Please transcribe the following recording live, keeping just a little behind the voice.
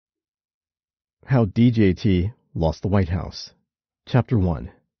How DJT Lost the White House. Chapter 1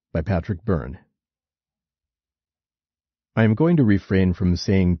 by Patrick Byrne. I am going to refrain from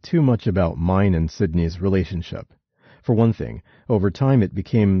saying too much about mine and Sydney's relationship. For one thing, over time it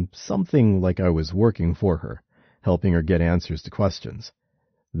became something like I was working for her, helping her get answers to questions.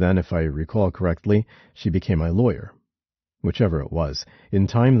 Then, if I recall correctly, she became my lawyer. Whichever it was, in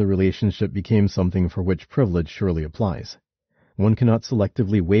time the relationship became something for which privilege surely applies. One cannot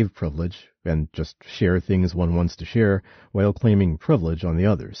selectively waive privilege and just share things one wants to share while claiming privilege on the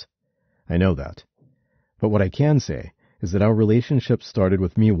others. I know that. But what I can say is that our relationship started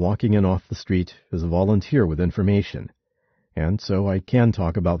with me walking in off the street as a volunteer with information. And so I can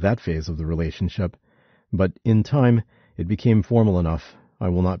talk about that phase of the relationship, but in time it became formal enough I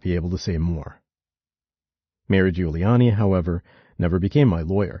will not be able to say more. Mayor Giuliani, however, never became my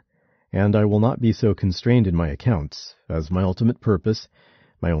lawyer, and I will not be so constrained in my accounts, as my ultimate purpose,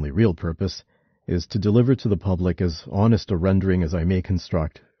 my only real purpose, is to deliver to the public as honest a rendering as I may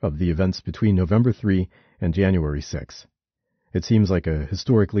construct of the events between November 3 and January 6. It seems like a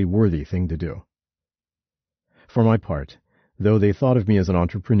historically worthy thing to do. For my part, though they thought of me as an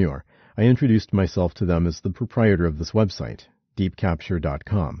entrepreneur, I introduced myself to them as the proprietor of this website,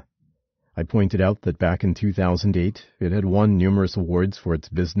 deepcapture.com. I pointed out that back in 2008 it had won numerous awards for its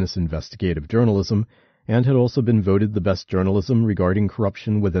business investigative journalism and had also been voted the best journalism regarding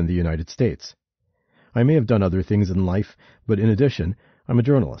corruption within the United States. I may have done other things in life, but in addition, I'm a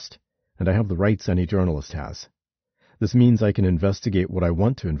journalist, and I have the rights any journalist has. This means I can investigate what I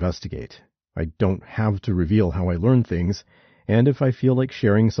want to investigate. I don't have to reveal how I learn things, and if I feel like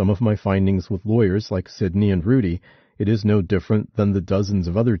sharing some of my findings with lawyers like Sydney and Rudy, it is no different than the dozens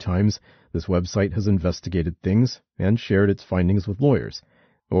of other times this website has investigated things and shared its findings with lawyers,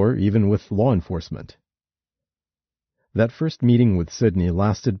 or even with law enforcement. That first meeting with Sydney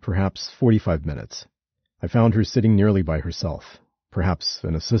lasted perhaps 45 minutes. I found her sitting nearly by herself, perhaps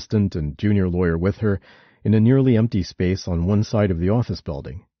an assistant and junior lawyer with her, in a nearly empty space on one side of the office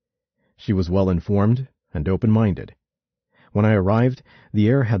building. She was well-informed and open-minded. When I arrived, the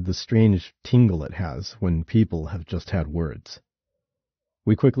air had the strange tingle it has when people have just had words.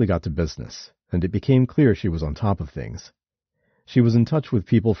 We quickly got to business, and it became clear she was on top of things. She was in touch with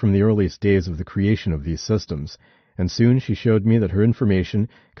people from the earliest days of the creation of these systems, and soon she showed me that her information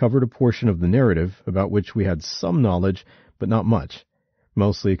covered a portion of the narrative about which we had some knowledge, but not much,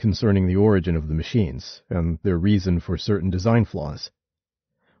 mostly concerning the origin of the machines and their reason for certain design flaws.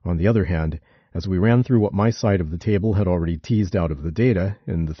 On the other hand, as we ran through what my side of the table had already teased out of the data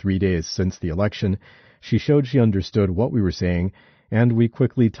in the 3 days since the election, she showed she understood what we were saying, and we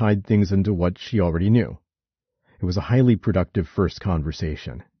quickly tied things into what she already knew. It was a highly productive first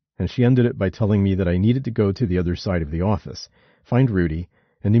conversation, and she ended it by telling me that I needed to go to the other side of the office, find Rudy,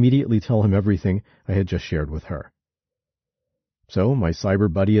 and immediately tell him everything I had just shared with her. So my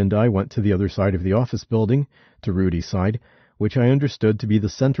cyber buddy and I went to the other side of the office building, to Rudy's side, which I understood to be the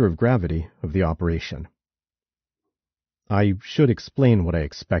center of gravity of the operation. I should explain what I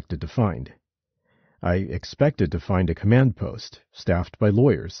expected to find. I expected to find a command post, staffed by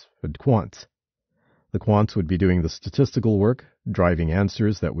lawyers and quants. The quants would be doing the statistical work, driving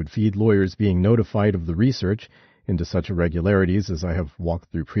answers that would feed lawyers being notified of the research into such irregularities as I have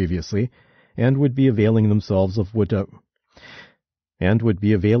walked through previously, and would be availing themselves of whatever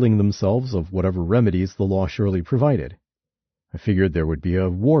remedies the law surely provided. I figured there would be a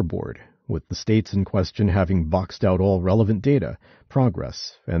war board, with the states in question having boxed out all relevant data,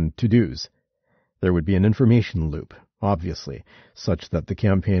 progress, and to-dos. There would be an information loop, obviously, such that the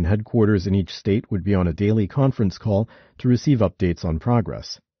campaign headquarters in each state would be on a daily conference call to receive updates on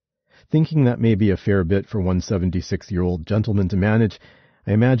progress. Thinking that may be a fair bit for one 76-year-old gentleman to manage,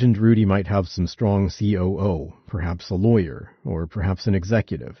 I imagined Rudy might have some strong COO, perhaps a lawyer, or perhaps an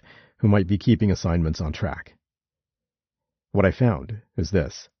executive, who might be keeping assignments on track. What I found is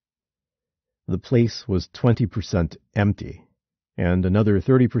this. The place was 20% empty, and another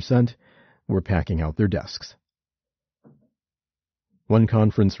 30% were packing out their desks. One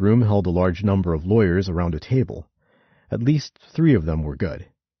conference room held a large number of lawyers around a table. At least 3 of them were good.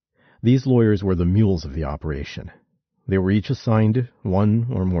 These lawyers were the mules of the operation. They were each assigned 1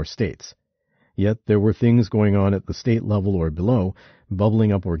 or more states. Yet there were things going on at the state level or below,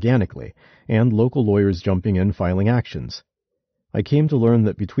 bubbling up organically, and local lawyers jumping in filing actions. I came to learn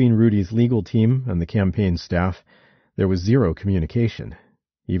that between Rudy's legal team and the campaign staff, there was zero communication,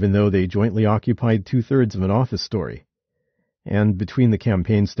 even though they jointly occupied 2/3 of an office story. And between the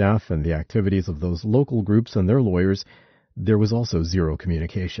campaign staff and the activities of those local groups and their lawyers, there was also zero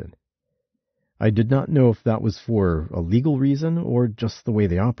communication. I did not know if that was for a legal reason or just the way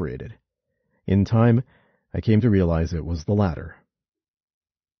they operated. In time, I came to realize it was the latter.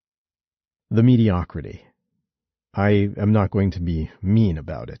 The mediocrity. I am not going to be mean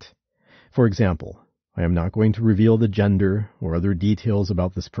about it. For example, I am not going to reveal the gender or other details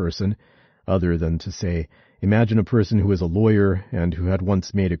about this person, other than to say, imagine a person who is a lawyer and who had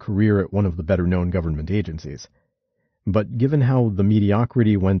once made a career at one of the better-known government agencies. But given how the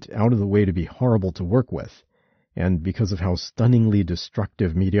mediocrity went out of the way to be horrible to work with, and because of how stunningly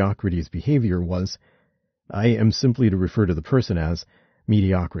destructive mediocrity's behavior was, I am simply to refer to the person as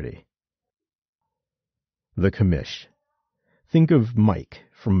mediocrity. The commish. Think of Mike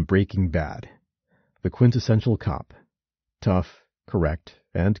from Breaking Bad, the quintessential cop. Tough, correct,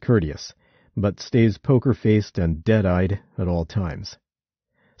 and courteous, but stays poker-faced and dead-eyed at all times.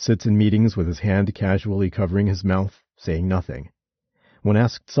 Sits in meetings with his hand casually covering his mouth, saying nothing. When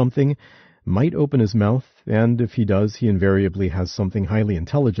asked something, might open his mouth, and if he does, he invariably has something highly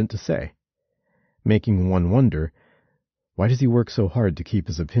intelligent to say, making one wonder, why does he work so hard to keep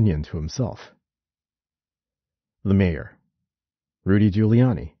his opinion to himself? The mayor. Rudy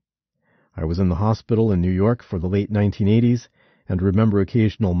Giuliani. I was in the hospital in New York for the late 1980s, and remember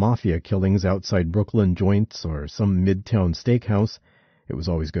occasional mafia killings outside Brooklyn joints or some midtown steakhouse. It was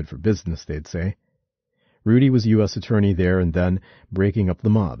always good for business, they'd say. Rudy was U.S. attorney there and then, breaking up the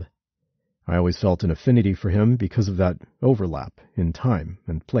mob. I always felt an affinity for him because of that overlap in time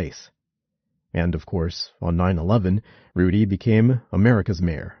and place. And, of course, on 9/11, Rudy became America's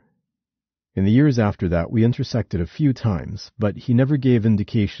mayor. In the years after that, we intersected a few times, but he never gave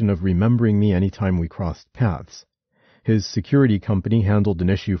indication of remembering me any time we crossed paths. His security company handled an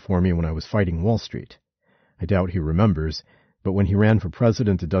issue for me when I was fighting Wall Street. I doubt he remembers, but when he ran for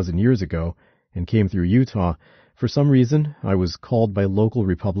president a dozen years ago and came through Utah, for some reason I was called by local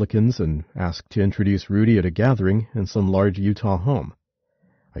Republicans and asked to introduce Rudy at a gathering in some large Utah home.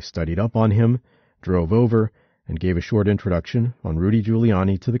 I studied up on him, drove over, and gave a short introduction on Rudy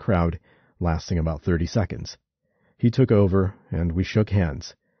Giuliani to the crowd, lasting about 30 seconds. He took over, and we shook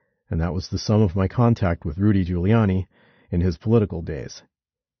hands, and that was the sum of my contact with Rudy Giuliani in his political days.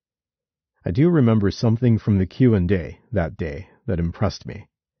 I do remember something from the Q&A that day that impressed me.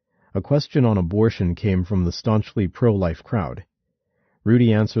 A question on abortion came from the staunchly pro-life crowd.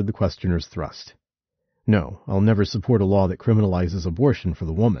 Rudy answered the questioner's thrust. No, I'll never support a law that criminalizes abortion for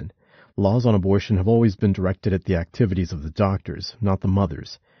the woman. Laws on abortion have always been directed at the activities of the doctors, not the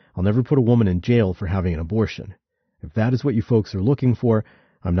mothers. I'll never put a woman in jail for having an abortion. If that is what you folks are looking for,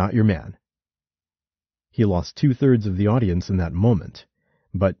 I'm not your man. He lost 2/3 of the audience in that moment,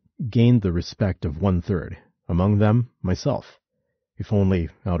 but gained the respect of 1/3, among them myself, if only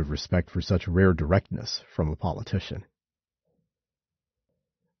out of respect for such rare directness from a politician.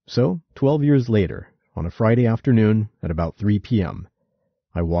 So, 12 years later, on a Friday afternoon at about 3 p.m.,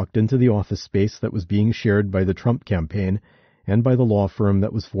 I walked into the office space that was being shared by the Trump campaign and by the law firm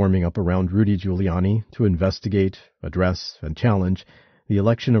that was forming up around Rudy Giuliani to investigate, address, and challenge the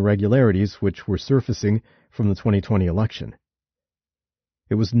election irregularities which were surfacing from the 2020 election.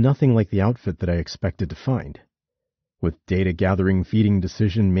 It was nothing like the outfit that I expected to find, with data gathering, feeding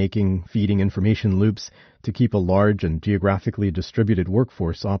decision-making, feeding information loops to keep a large and geographically distributed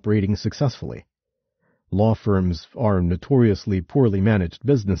workforce operating successfully. Law firms are notoriously poorly managed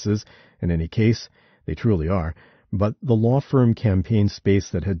businesses, in any case, they truly are, but the law firm campaign space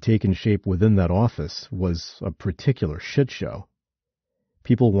that had taken shape within that office was a particular shit show.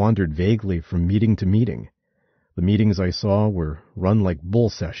 People wandered vaguely from meeting to meeting. The meetings I saw were run like bull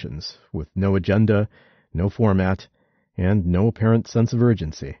sessions, with no agenda, no format, and no apparent sense of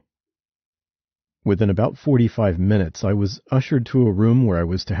urgency. Within about 45 minutes, I was ushered to a room where I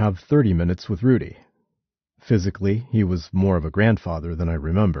was to have 30 minutes with Rudy. Physically, he was more of a grandfather than I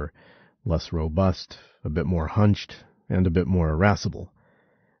remember, less robust, a bit more hunched, and a bit more irascible.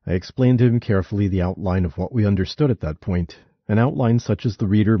 I explained to him carefully the outline of what we understood at that point, an outline such as the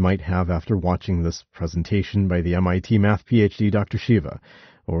reader might have after watching this presentation by the MIT Math PhD Dr. Shiva,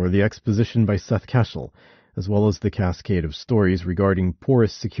 or the exposition by Seth Keshel, as well as the cascade of stories regarding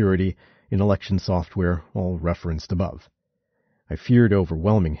porous security in election software, all referenced above. I feared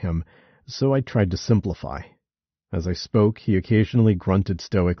overwhelming him, so I tried to simplify. As I spoke, he occasionally grunted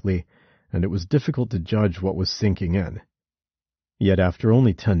stoically, and it was difficult to judge what was sinking in. Yet after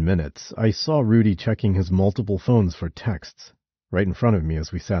only 10 minutes, I saw Rudy checking his multiple phones for texts, right in front of me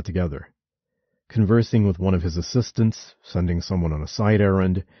as we sat together, conversing with one of his assistants, sending someone on a side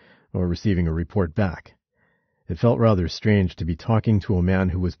errand, or receiving a report back. It felt rather strange to be talking to a man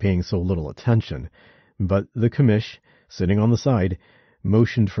who was paying so little attention, but the commish, sitting on the side,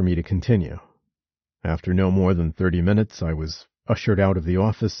 motioned for me to continue. After no more than 30 minutes, I was ushered out of the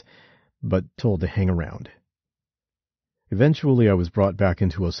office, but told to hang around. Eventually I was brought back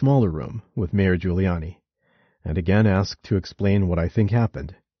into a smaller room with Mayor Giuliani, and again asked to explain what I think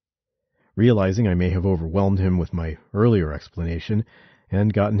happened. Realizing I may have overwhelmed him with my earlier explanation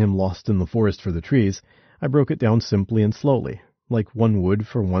and gotten him lost in the forest for the trees, I broke it down simply and slowly, like one would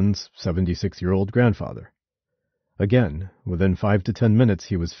for one's 76-year-old grandfather. Again, within 5 to 10 minutes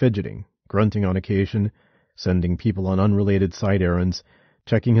he was fidgeting, grunting on occasion, sending people on unrelated side errands,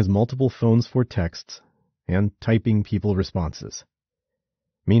 checking his multiple phones for texts, and typing people responses.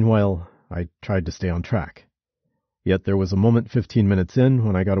 Meanwhile, I tried to stay on track. Yet there was a moment 15 minutes in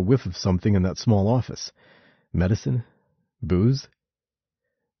when I got a whiff of something in that small office. Medicine? Booze?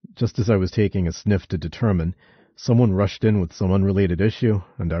 Just as I was taking a sniff to determine, someone rushed in with some unrelated issue,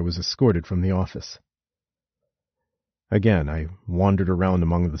 and I was escorted from the office. Again, I wandered around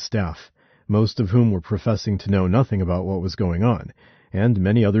among the staff, most of whom were professing to know nothing about what was going on, and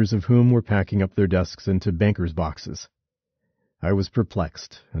many others of whom were packing up their desks into bankers' boxes. I was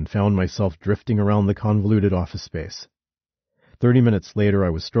perplexed, and found myself drifting around the convoluted office space. 30 minutes later, I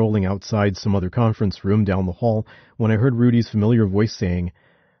was strolling outside some other conference room down the hall when I heard Rudy's familiar voice saying,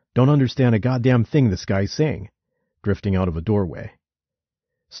 "Don't understand a goddamn thing this guy's saying," drifting out of a doorway.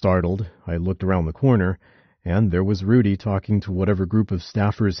 Startled, I looked around the corner, and there was Rudy talking to whatever group of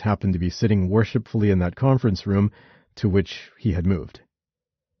staffers happened to be sitting worshipfully in that conference room to which he had moved.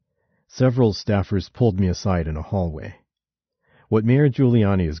 Several staffers pulled me aside in a hallway. What Mayor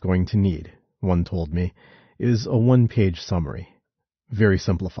Giuliani is going to need, one told me, is a one-page summary. Very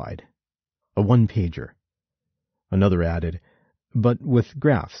simplified. A one-pager. Another added, but with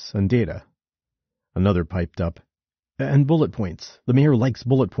graphs and data. Another piped up, and bullet points. The mayor likes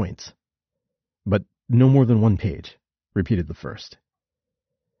bullet points. But no more than 1 page, repeated the first.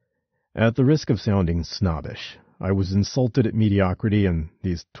 At the risk of sounding snobbish, I was insulted at mediocrity and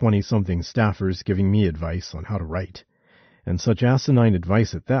these 20-something staffers giving me advice on how to write. And such asinine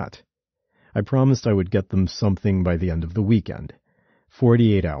advice at that. I promised I would get them something by the end of the weekend.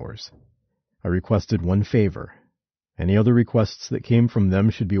 48 hours. I requested one favor. Any other requests that came from them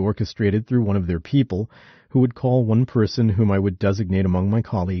should be orchestrated through one of their people, who would call one person whom I would designate among my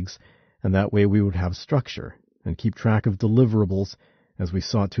colleagues, and that way we would have structure and keep track of deliverables as we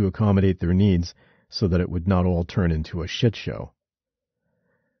sought to accommodate their needs so that it would not all turn into a shit show.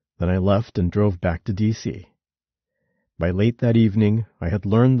 Then I left and drove back to D.C. By late that evening, I had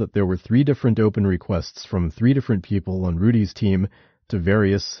learned that there were 3 different open requests from 3 different people on Rudy's team to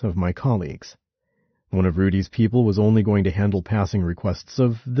various of my colleagues. One of Rudy's people was only going to handle passing requests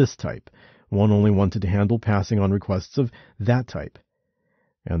of this type. One only wanted to handle passing on requests of that type.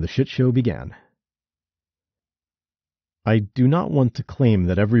 And the shit show began. I do not want to claim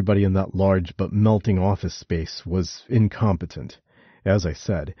that everybody in that large but melting office space was incompetent. As I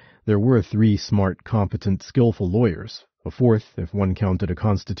said, there were 3 smart, competent, skillful lawyers, a 4th if one counted a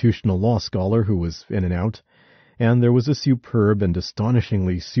constitutional law scholar who was in and out, and there was a superb and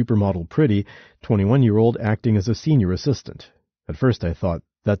astonishingly supermodel pretty 21-year-old acting as a senior assistant. At first I thought,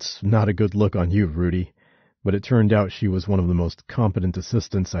 that's not a good look on you, Rudy, but it turned out she was one of the most competent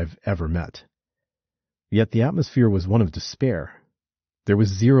assistants I've ever met. Yet the atmosphere was one of despair. There was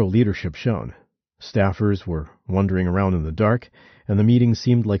 0 leadership shown. Staffers were wandering around in the dark, and the meetings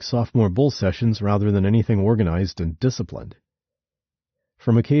seemed like sophomore bull sessions rather than anything organized and disciplined.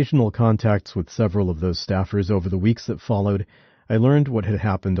 From occasional contacts with several of those staffers over the weeks that followed, I learned what had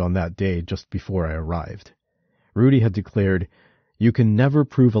happened on that day just before I arrived. Rudy had declared, "You can never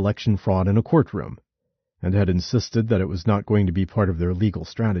prove election fraud in a courtroom," and had insisted that it was not going to be part of their legal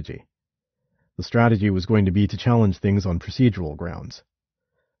strategy. The strategy was going to be to challenge things on procedural grounds.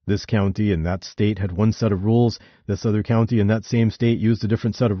 This county in that state had one set of rules, this other county in that same state used a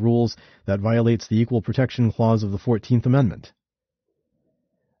different set of rules that violates the Equal Protection Clause of the 14th Amendment.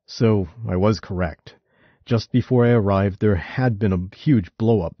 So I was correct. Just before I arrived, there had been a huge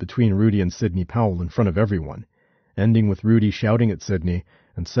blow-up between Rudy and Sidney Powell in front of everyone, ending with Rudy shouting at Sidney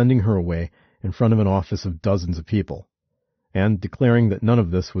and sending her away in front of an office of dozens of people, and declaring that none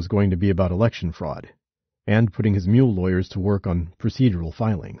of this was going to be about election fraud, and putting his mule lawyers to work on procedural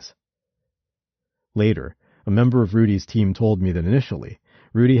filings. Later, a member of Rudy's team told me that initially,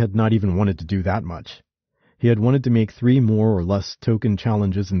 Rudy had not even wanted to do that much. He had wanted to make 3 more or less token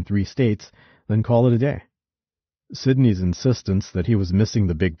challenges in 3 states, then call it a day. Sidney's insistence that he was missing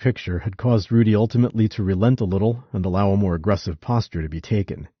the big picture had caused Rudy ultimately to relent a little and allow a more aggressive posture to be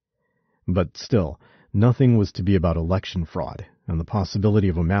taken. But still, nothing was to be about election fraud and the possibility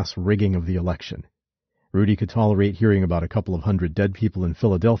of a mass rigging of the election. Rudy could tolerate hearing about a couple of hundred dead people in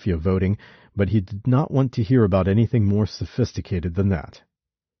Philadelphia voting, but he did not want to hear about anything more sophisticated than that.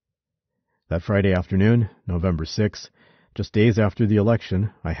 That Friday afternoon, November 6, just days after the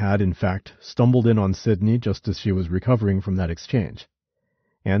election, I had, in fact, stumbled in on Sydney just as she was recovering from that exchange.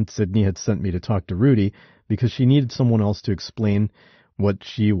 And Sydney had sent me to talk to Rudy because she needed someone else to explain what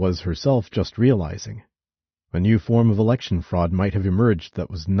she was herself just realizing. A new form of election fraud might have emerged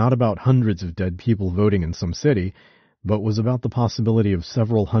that was not about hundreds of dead people voting in some city, but was about the possibility of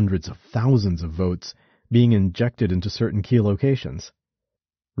several hundreds of thousands of votes being injected into certain key locations.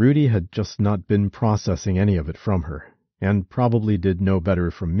 Rudy had just not been processing any of it from her, and probably did no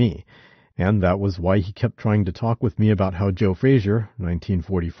better from me, and that was why he kept trying to talk with me about how Joe Frazier,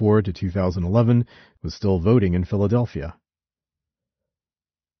 1944 to 2011, was still voting in Philadelphia.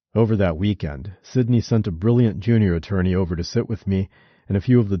 Over that weekend, Sydney sent a brilliant junior attorney over to sit with me and a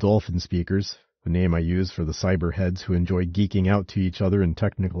few of the Dolphin speakers, a name I use for the cyber heads who enjoy geeking out to each other in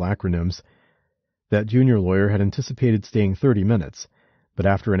technical acronyms. That junior lawyer had anticipated staying 30 minutes, but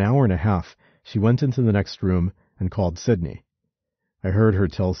after an hour and a half, she went into the next room and called Sydney. I heard her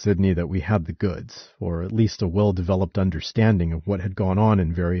tell Sydney that we had the goods, or at least a well-developed understanding of what had gone on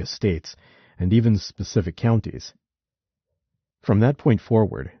in various states, and even specific counties. From that point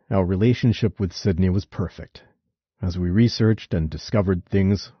forward, our relationship with Sydney was perfect. As we researched and discovered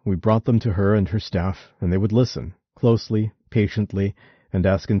things, we brought them to her and her staff, and they would listen, closely, patiently, and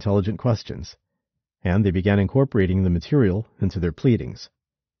ask intelligent questions. And they began incorporating the material into their pleadings.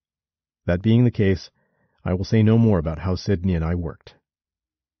 That being the case, I will say no more about how Sydney and I worked.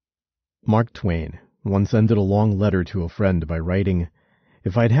 Mark Twain once ended a long letter to a friend by writing,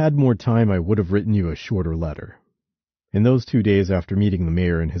 "If I'd had more time, I would have written you a shorter letter." In those 2 days after meeting the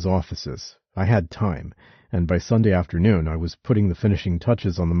mayor in his offices, I had time, and by Sunday afternoon I was putting the finishing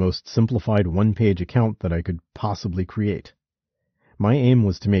touches on the most simplified one-page account that I could possibly create. My aim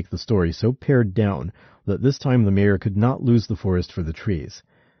was to make the story so pared down that this time the mayor could not lose the forest for the trees,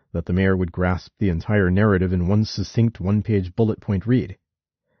 that the mayor would grasp the entire narrative in one succinct one-page bullet-point read.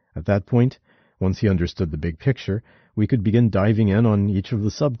 At that point, once he understood the big picture, we could begin diving in on each of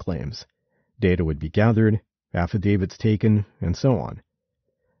the subclaims. Data would be gathered, affidavits taken, and so on.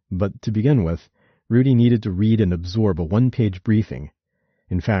 But to begin with, Rudy needed to read and absorb a one-page briefing.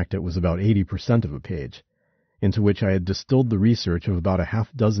 In fact, it was about 80% of a page, into which I had distilled the research of about a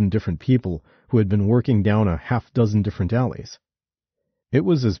half-dozen different people who had been working down a half-dozen different alleys. It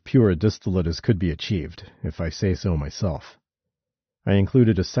was as pure a distillate as could be achieved, if I say so myself. I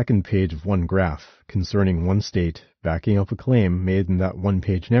included a second page of one graph concerning one state backing up a claim made in that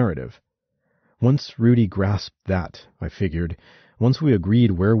one-page narrative. Once Rudy grasped that, I figured, once we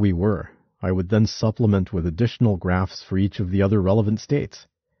agreed where we were, I would then supplement with additional graphs for each of the other relevant states.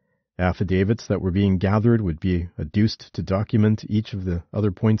 Affidavits that were being gathered would be adduced to document each of the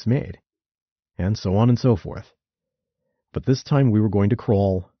other points made, and so on and so forth. But this time we were going to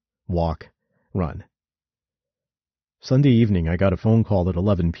crawl, walk, run. Sunday evening I got a phone call at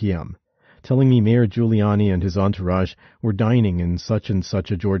 11 p.m., telling me Mayor Giuliani and his entourage were dining in such and such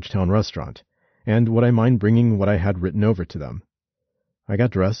a Georgetown restaurant, and would I mind bringing what I had written over to them. I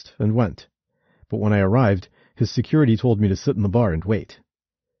got dressed and went, but when I arrived, his security told me to sit in the bar and wait.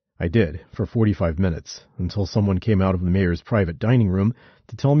 I did, for 45 minutes, until someone came out of the mayor's private dining room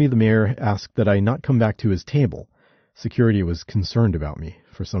to tell me the mayor asked that I not come back to his table. Security was concerned about me,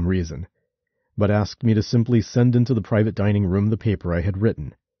 for some reason, but asked me to simply send into the private dining room the paper I had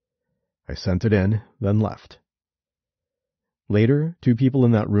written. I sent it in, then left. Later, 2 people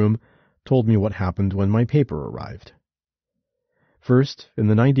in that room told me what happened when my paper arrived. First, in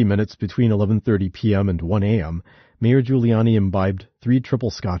the 90 minutes between 11:30 p.m. and 1 a.m., Mayor Giuliani imbibed 3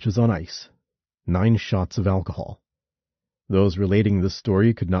 triple scotches on ice, 9 shots of alcohol. Those relating this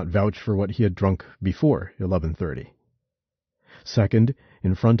story could not vouch for what he had drunk before 11:30. Second,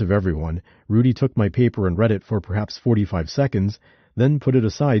 in front of everyone, Rudy took my paper and read it for perhaps 45 seconds, then put it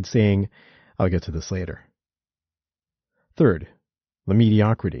aside, saying, "I'll get to this later." Third, the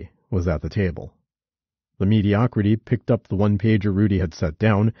mediocrity was at the table. The mediocrity picked up the one-pager Rudy had set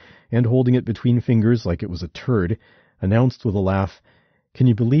down, and holding it between fingers like it was a turd, announced with a laugh, "Can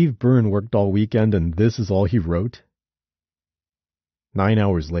you believe Byrne worked all weekend and this is all he wrote?" 9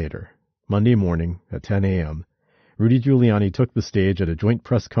 hours later, Monday morning at 10 a.m., Rudy Giuliani took the stage at a joint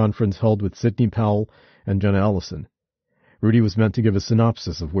press conference held with Sidney Powell and Jenna Ellison. Rudy was meant to give a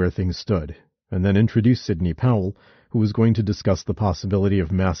synopsis of where things stood, and then introduce Sidney Powell, who was going to discuss the possibility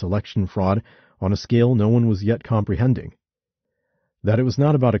of mass election fraud on a scale no one was yet comprehending. That it was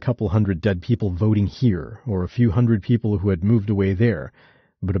not about a couple hundred dead people voting here, or a few hundred people who had moved away there,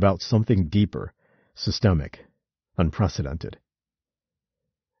 but about something deeper, systemic, unprecedented.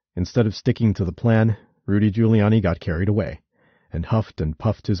 Instead of sticking to the plan, Rudy Giuliani got carried away, and huffed and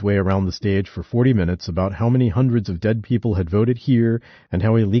puffed his way around the stage for 40 minutes about how many hundreds of dead people had voted here, and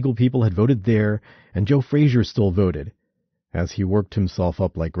how illegal people had voted there, and Joe Frazier still voted. As he worked himself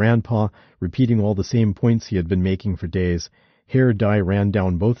up like Grandpa, repeating all the same points he had been making for days, hair dye ran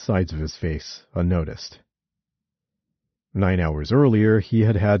down both sides of his face, unnoticed. 9 hours earlier, he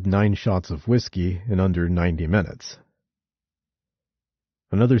had had 9 shots of whiskey in under 90 minutes.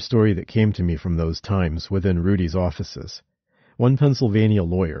 Another story that came to me from those times within Rudy's offices. One Pennsylvania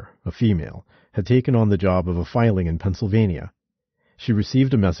lawyer, a female, had taken on the job of a filing in Pennsylvania. She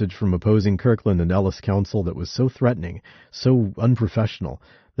received a message from opposing Kirkland and Ellis counsel that was so threatening, so unprofessional,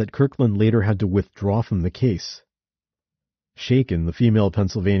 that Kirkland later had to withdraw from the case. Shaken, the female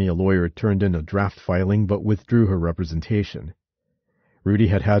Pennsylvania lawyer turned in a draft filing but withdrew her representation. Rudy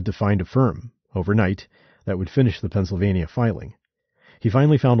had had to find a firm, overnight, that would finish the Pennsylvania filing. He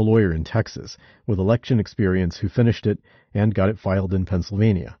finally found a lawyer in Texas with election experience who finished it and got it filed in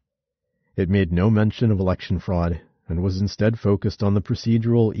Pennsylvania. It made no mention of election fraud and was instead focused on the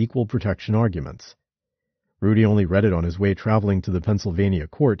procedural equal protection arguments. Rudy only read it on his way traveling to the Pennsylvania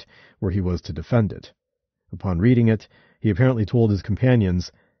court where he was to defend it. Upon reading it, he apparently told his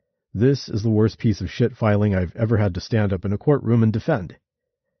companions, "This is the worst piece of shit filing I've ever had to stand up in a courtroom and defend."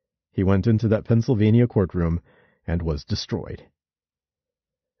 He went into that Pennsylvania courtroom and was destroyed.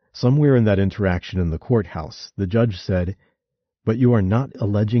 Somewhere in that interaction in the courthouse, the judge said, "But you are not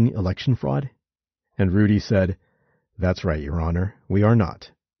alleging election fraud?" And Rudy said, "That's right, Your Honor, we are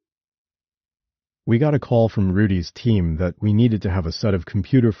not." We got a call from Rudy's team that we needed to have a set of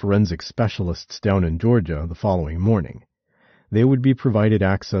computer forensic specialists down in Georgia the following morning. They would be provided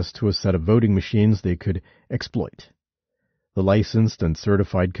access to a set of voting machines they could exploit. The licensed and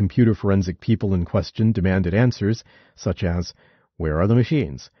certified computer forensic people in question demanded answers, such as, where are the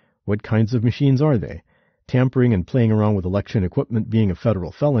machines? What kinds of machines are they? Tampering and playing around with election equipment being a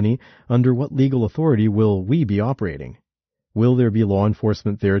federal felony, under what legal authority will we be operating? Will there be law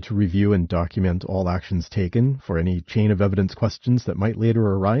enforcement there to review and document all actions taken for any chain of evidence questions that might later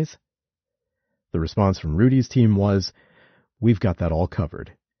arise? The response from Rudy's team was, "We've got that all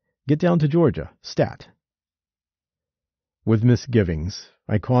covered. Get down to Georgia, stat." With misgivings,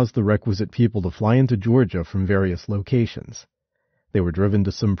 I caused the requisite people to fly into Georgia from various locations. They were driven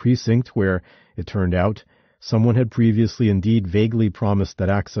to some precinct where, it turned out, someone had previously indeed vaguely promised that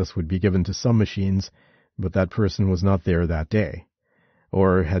access would be given to some machines, but that person was not there that day,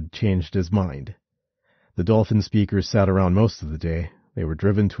 or had changed his mind. The Dolphin speakers sat around most of the day. They were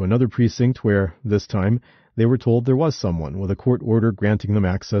driven to another precinct where, this time, they were told there was someone with a court order granting them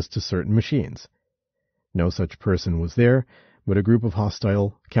access to certain machines. No such person was there, but a group of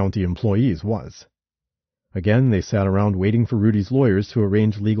hostile county employees was. Again, they sat around waiting for Rudy's lawyers to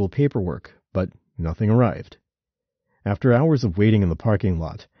arrange legal paperwork, but nothing arrived. After hours of waiting in the parking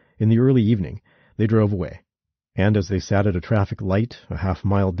lot, in the early evening, they drove away. And as they sat at a traffic light a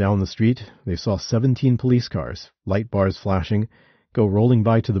half-mile down the street, they saw 17 police cars, light bars flashing, go rolling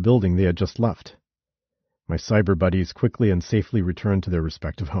by to the building they had just left. My cyber buddies quickly and safely returned to their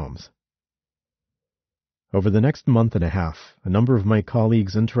respective homes. Over the next month and a half, a number of my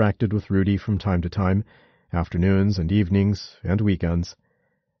colleagues interacted with Rudy from time to time, afternoons and evenings and weekends.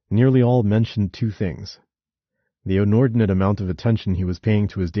 Nearly all mentioned 2 things: the inordinate amount of attention he was paying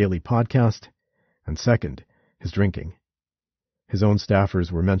to his daily podcast, and second, his drinking. His own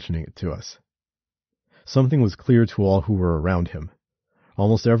staffers were mentioning it to us. Something was clear to all who were around him.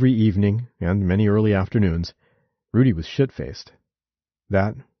 Almost every evening, and many early afternoons, Rudy was shit-faced.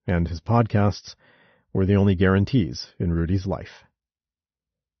 That, and his podcasts, were the only guarantees in Rudy's life.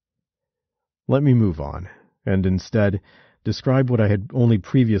 Let me move on, and instead describe what I had only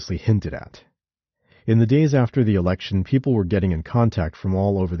previously hinted at. In the days after the election, people were getting in contact from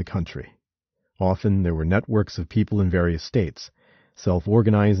all over the country. Often there were networks of people in various states,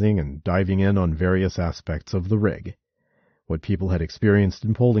 self-organizing and diving in on various aspects of the rig. What people had experienced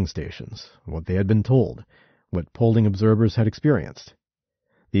in polling stations, what they had been told, what polling observers had experienced.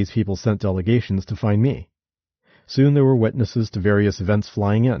 These people sent delegations to find me. Soon there were witnesses to various events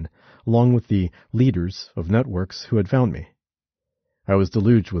flying in, along with the leaders of networks who had found me. I was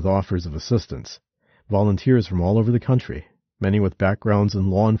deluged with offers of assistance. Volunteers from all over the country, many with backgrounds in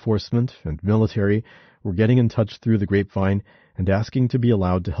law enforcement and military, were getting in touch through the grapevine and asking to be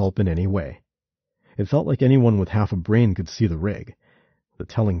allowed to help in any way. It felt like anyone with half a brain could see the rig, the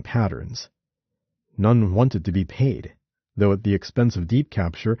telling patterns. None wanted to be paid, though at the expense of deep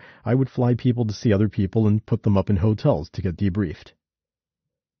capture, I would fly people to see other people and put them up in hotels to get debriefed.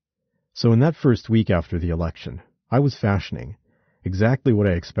 So in that first week after the election, I was fashioning exactly what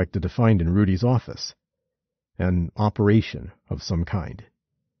I expected to find in Rudy's office. an operation of some kind.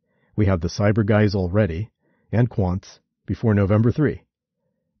 We had the cyber guys all ready, and quants, before November 3.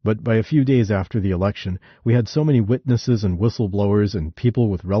 But by a few days after the election, we had so many witnesses and whistleblowers and people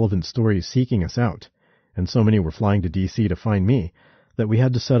with relevant stories seeking us out, and so many were flying to D.C. to find me, that we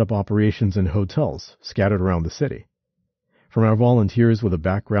had to set up operations in hotels scattered around the city. From our volunteers with a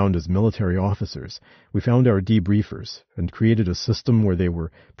background as military officers, we found our debriefers and created a system where they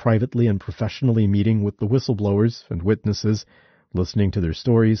were privately and professionally meeting with the whistleblowers and witnesses, listening to their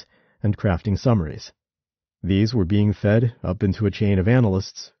stories, and crafting summaries. These were being fed up into a chain of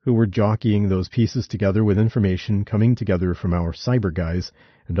analysts who were jockeying those pieces together with information coming together from our cyber guys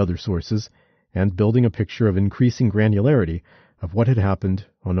and other sources, and building a picture of increasing granularity of what had happened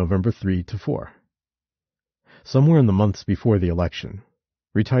on November 3 to 4. Somewhere in the months before the election,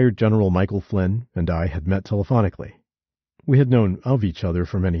 retired General Michael Flynn and I had met telephonically. We had known of each other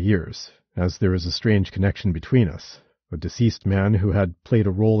for many years, as there is a strange connection between us, a deceased man who had played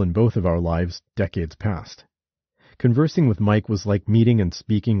a role in both of our lives decades past. Conversing with Mike was like meeting and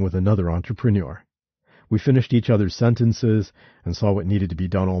speaking with another entrepreneur. We finished each other's sentences and saw what needed to be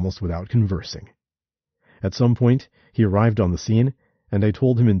done almost without conversing. At some point, he arrived on the scene, and I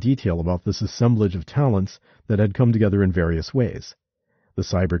told him in detail about this assemblage of talents that had come together in various ways. The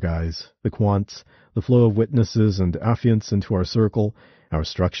cyber guys, the quants, the flow of witnesses and affiants into our circle, our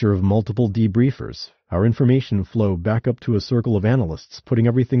structure of multiple debriefers, our information flow back up to a circle of analysts putting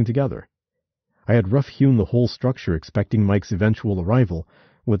everything together. I had rough-hewn the whole structure expecting Mike's eventual arrival,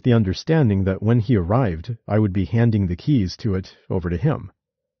 with the understanding that when he arrived, I would be handing the keys to it over to him.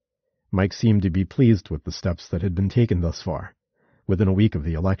 Mike seemed to be pleased with the steps that had been taken thus far, within a week of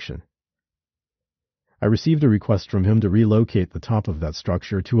the election. I received a request from him to relocate the top of that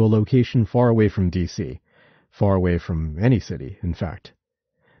structure to a location far away from D.C., far away from any city, in fact.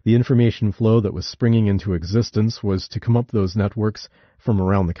 The information flow that was springing into existence was to come up those networks from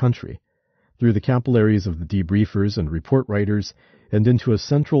around the country, through the capillaries of the debriefers and report writers, and into a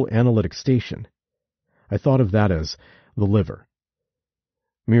central analytic station. I thought of that as the liver.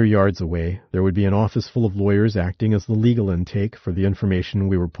 Mere yards away, there would be an office full of lawyers acting as the legal intake for the information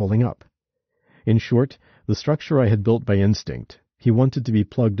we were pulling up. In short, the structure I had built by instinct, he wanted to be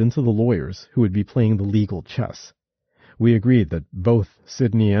plugged into the lawyers who would be playing the legal chess. We agreed that both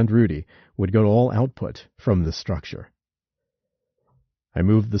Sidney and Rudy would go to all output from this structure. I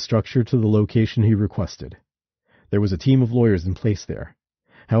moved the structure to the location he requested. There was a team of lawyers in place there.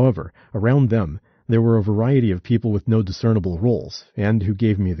 However, around them, there were a variety of people with no discernible roles, and who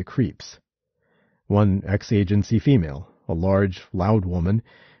gave me the creeps. One ex-agency female, a large, loud woman,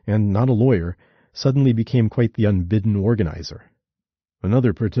 and not a lawyer, suddenly became quite the unbidden organizer.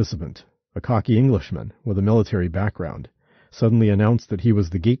 Another participant, a cocky Englishman with a military background, suddenly announced that he was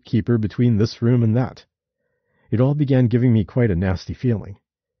the gatekeeper between this room and that. It all began giving me quite a nasty feeling.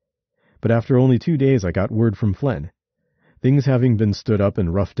 But after only 2 days I got word from Flynn. Things having been stood up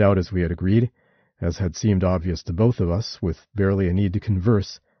and roughed out as we had agreed, as had seemed obvious to both of us, with barely a need to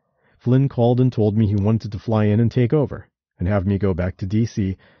converse, Flynn called and told me he wanted to fly in and take over, and have me go back to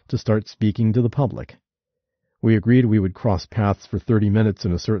D.C. to start speaking to the public. We agreed we would cross paths for 30 minutes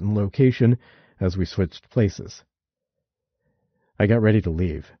in a certain location as we switched places. I got ready to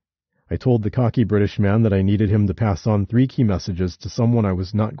leave. I told the cocky British man that I needed him to pass on 3 key messages to someone I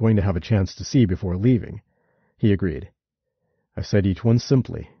was not going to have a chance to see before leaving. He agreed. I said each one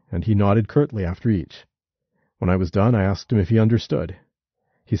simply, and he nodded curtly after each. When I was done, I asked him if he understood.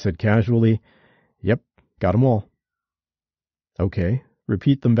 He said casually, "Yep, got 'em all." "Okay,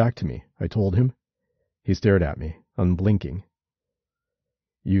 repeat them back to me," I told him. He stared at me, unblinking.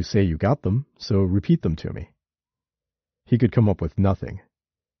 "You say you got them, so repeat them to me." He could come up with nothing.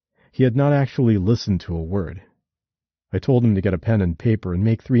 He had not actually listened to a word. I told him to get a pen and paper and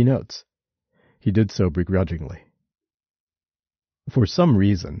make 3 notes. He did so begrudgingly. For some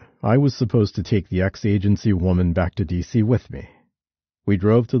reason, I was supposed to take the ex-agency woman back to D.C. with me. We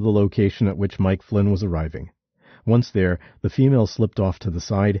drove to the location at which Mike Flynn was arriving. Once there, the female slipped off to the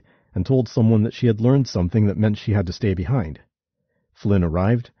side and told someone that she had learned something that meant she had to stay behind. Flynn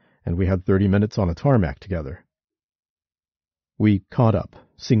arrived, and we had 30 minutes on a tarmac together. We caught up,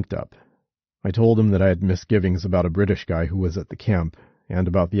 synced up. I told him that I had misgivings about a British guy who was at the camp, and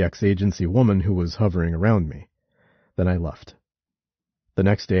about the ex-agency woman who was hovering around me. Then I left. The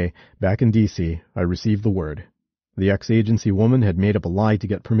next day, back in D.C., I received the word. The ex-agency woman had made up a lie to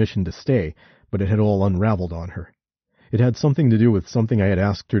get permission to stay, but it had all unraveled on her. It had something to do with something I had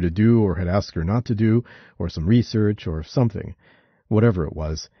asked her to do or had asked her not to do, or some research or something. Whatever it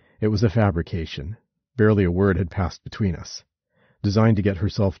was a fabrication. Barely a word had passed between us. designed to get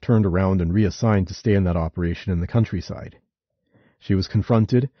herself turned around and reassigned to stay in that operation in the countryside. She was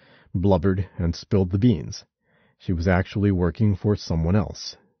confronted, blubbered, and spilled the beans. She was actually working for someone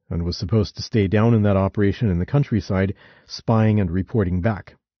else, and was supposed to stay down in that operation in the countryside, spying and reporting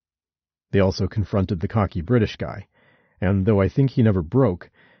back. They also confronted the cocky British guy, and though I think he never broke,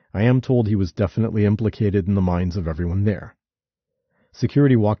 I am told he was definitely implicated in the minds of everyone there.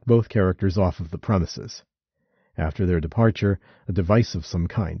 Security walked both characters off of the premises. After their departure, a device of some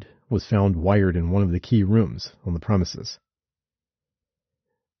kind was found wired in one of the key rooms on the premises.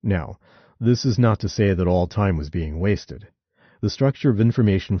 Now, this is not to say that all time was being wasted. The structure of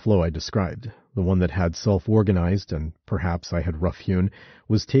information flow I described, the one that had self-organized and perhaps I had rough-hewn,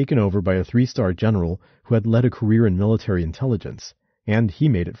 was taken over by a 3-star general who had led a career in military intelligence, and he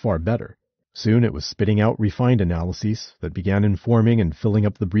made it far better. Soon it was spitting out refined analyses that began informing and filling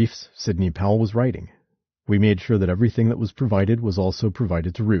up the briefs Sidney Powell was writing. We made sure that everything that was provided was also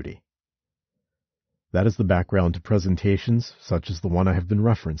provided to Rudy. That is the background to presentations such as the one I have been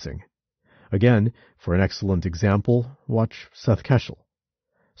referencing. Again, for an excellent example, watch Seth Keshel.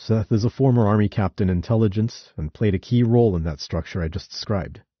 Seth is a former Army Captain Intelligence and played a key role in that structure I just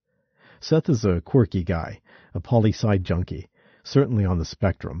described. Seth is a quirky guy, a poli-sci junkie, certainly on the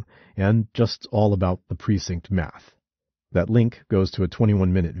spectrum, and just all about the precinct math. That link goes to a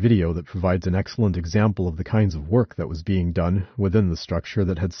 21-minute video that provides an excellent example of the kinds of work that was being done within the structure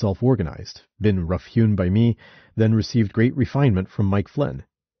that had self-organized, been rough-hewn by me, then received great refinement from Mike Flynn.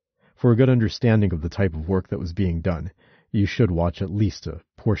 For a good understanding of the type of work that was being done, you should watch at least a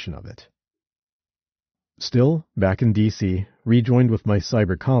portion of it. Still, back in D.C., rejoined with my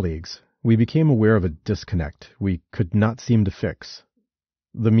cyber colleagues, we became aware of a disconnect we could not seem to fix.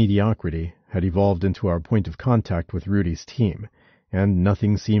 The mediocrity had evolved into our point of contact with Rudy's team, and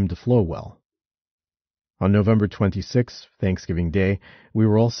nothing seemed to flow well. On November 26, Thanksgiving Day, we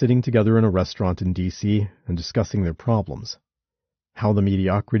were all sitting together in a restaurant in D.C. and discussing their problems. How the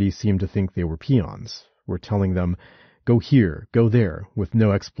mediocrity seemed to think they were peons, were telling them, go here, go there, with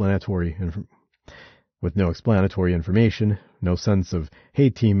no explanatory information, no sense of, hey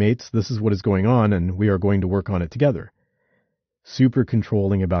teammates, this is what is going on and we are going to work on it together. Super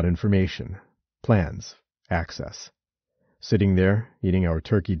controlling about information, plans, access. Sitting there, eating our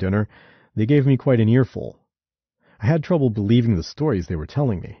turkey dinner, they gave me quite an earful. I had trouble believing the stories they were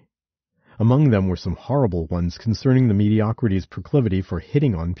telling me. Among them were some horrible ones concerning the mediocrity's proclivity for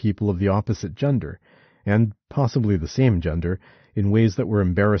hitting on people of the opposite gender, and possibly the same gender, in ways that were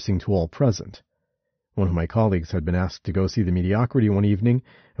embarrassing to all present. One of my colleagues had been asked to go see the mediocrity one evening,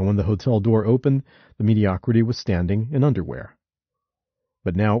 and when the hotel door opened, the mediocrity was standing in underwear.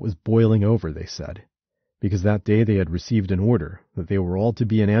 But now it was boiling over, they said, because that day they had received an order that they were all to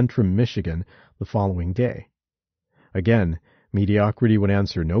be in Antrim, Michigan, the following day. Again, mediocrity would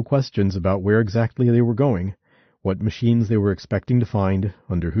answer no questions about where exactly they were going, what machines they were expecting to find,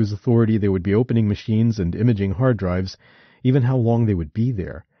 under whose authority they would be opening machines and imaging hard drives, even how long they would be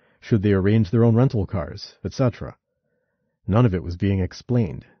there, should they arrange their own rental cars, etc. None of it was being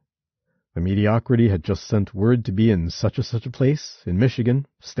explained. The mediocrity had just sent word to be in such a place, in Michigan,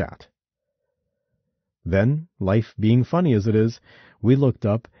 stat. Then, life being funny as it is, we looked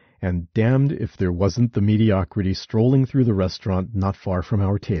up, and damned if there wasn't the mediocrity strolling through the restaurant not far from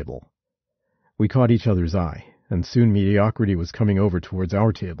our table. We caught each other's eye, and soon mediocrity was coming over towards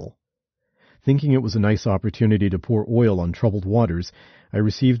our table. Thinking it was a nice opportunity to pour oil on troubled waters, I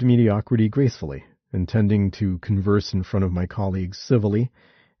received mediocrity gracefully, intending to converse in front of my colleagues civilly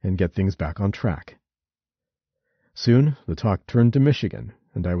and get things back on track. Soon the talk turned to Michigan,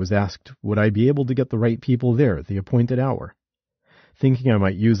 and I was asked would I be able to get the right people there at the appointed hour. Thinking I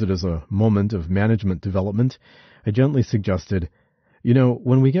might use it as a moment of management development, I gently suggested,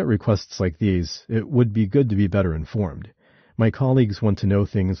 when we get requests like these, it would be good to be better informed. My colleagues want to know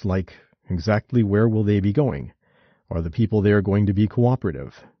things like, exactly where will they be going? Are the people there going to be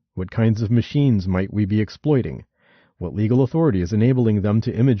cooperative? What kinds of machines might we be exploiting? What legal authority is enabling them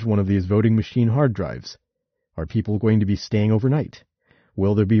to image one of these voting machine hard drives? Are people going to be staying overnight?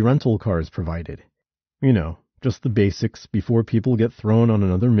 Will there be rental cars provided? Just the basics before people get thrown on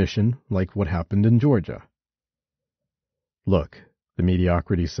another mission like what happened in Georgia. Look, the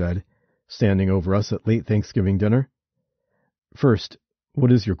mediocrity said, standing over us at late Thanksgiving dinner. First,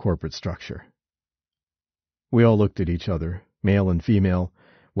 what is your corporate structure? We all looked at each other, male and female,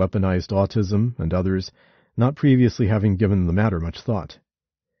 weaponized autism and others, not previously having given the matter much thought.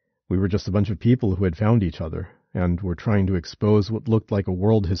 We were just a bunch of people who had found each other, and were trying to expose what looked like a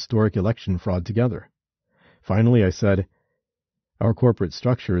world historic election fraud together. Finally, I said, our corporate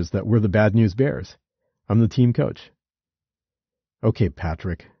structure is that we're the Bad News Bears. I'm the team coach. Okay,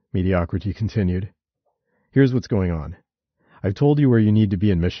 Patrick, Mediocrity continued. Here's what's going on. I've told you where you need to be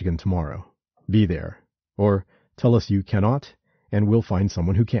in Michigan tomorrow. Be there. Or tell us you cannot, and we'll find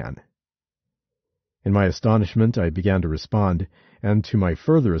someone who can. In my astonishment, I began to respond, and to my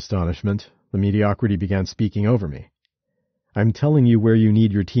further astonishment, the Mediocrity began speaking over me. I'm telling you where you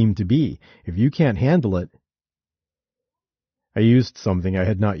need your team to be. If you can't handle it... I used something I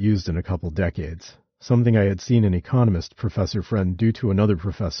had not used in a couple decades, something I had seen an economist professor friend do to another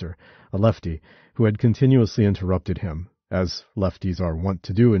professor, a lefty, who had continuously interrupted him, as lefties are wont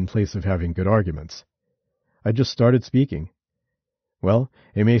to do in place of having good arguments. I just started speaking. Well,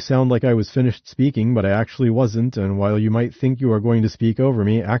 it may sound like I was finished speaking, but I actually wasn't, and while you might think you are going to speak over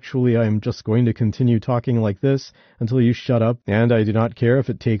me, actually I am just going to continue talking like this until you shut up, and I do not care if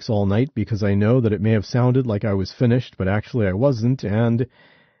it takes all night, because I know that it may have sounded like I was finished, but actually I wasn't, and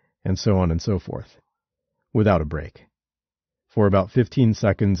so on and so forth. Without a break. For about 15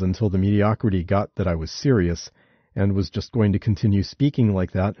 seconds until the Mediocrity got that I was serious, and was just going to continue speaking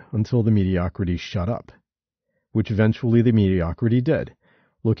like that until the Mediocrity shut up. Which eventually the Mediocrity did,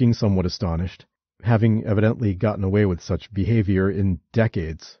 looking somewhat astonished, having evidently gotten away with such behavior in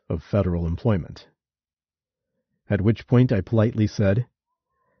decades of federal employment. At which point I politely said,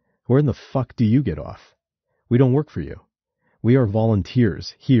 Where in the fuck do you get off? We don't work for you. We are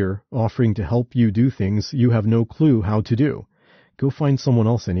volunteers here offering to help you do things you have no clue how to do. Go find someone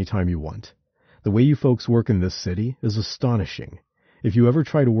else anytime you want. The way you folks work in this city is astonishing. If you ever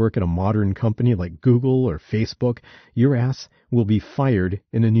try to work at a modern company like Google or Facebook, your ass will be fired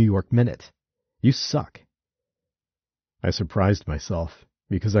in a New York minute. You suck. I surprised myself,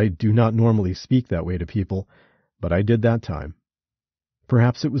 because I do not normally speak that way to people, but I did that time.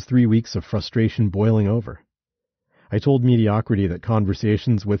 Perhaps it was 3 weeks of frustration boiling over. I told Mediocrity that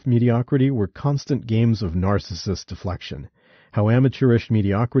conversations with Mediocrity were constant games of narcissist deflection. How amateurish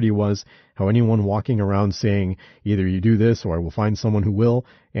Mediocrity was, how anyone walking around saying, either you do this or I will find someone who will,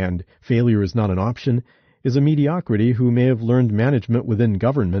 and failure is not an option, is a Mediocrity who may have learned management within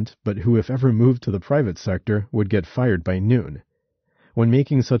government, but who if ever moved to the private sector would get fired by noon. When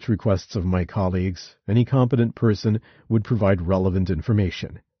making such requests of my colleagues, any competent person would provide relevant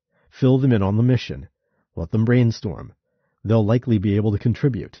information. Fill them in on the mission. Let them brainstorm. They'll likely be able to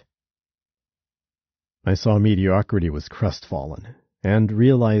contribute. I saw Mediocrity was crestfallen, and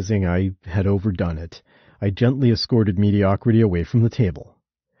realizing I had overdone it, I gently escorted Mediocrity away from the table.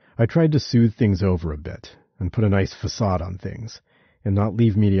 I tried to soothe things over a bit, and put a nice facade on things, and not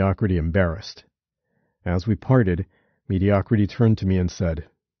leave Mediocrity embarrassed. As we parted, Mediocrity turned to me and said,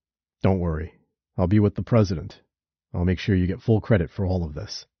 Don't worry, I'll be with the president. I'll make sure you get full credit for all of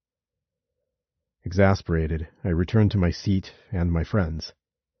this. Exasperated, I returned to my seat and my friends.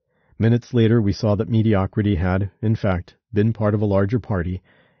 Minutes later, we saw that Mediocrity had, in fact, been part of a larger party,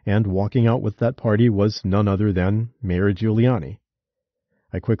 and walking out with that party was none other than Mayor Giuliani.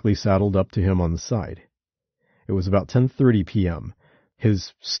 I quickly saddled up to him on the side. It was about 10:30 p.m.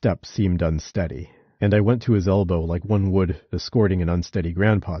 His step seemed unsteady, and I went to his elbow like one would escorting an unsteady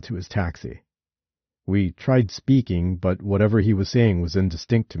grandpa to his taxi. We tried speaking, but whatever he was saying was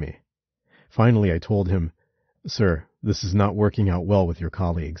indistinct to me. Finally, I told him, Sir, this is not working out well with your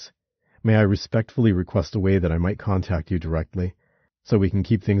colleagues. May I respectfully request a way that I might contact you directly, so we can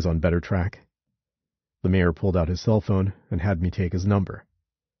keep things on better track? The mayor pulled out his cell phone and had me take his number.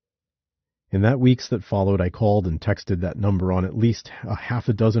 In that weeks that followed, I called and texted that number on at least a half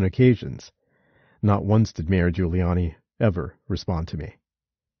a dozen occasions. Not once did Mayor Giuliani ever respond to me.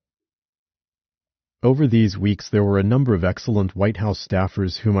 Over these weeks, there were a number of excellent White House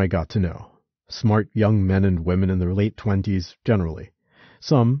staffers whom I got to know. Smart young men and women in their late 20s, generally.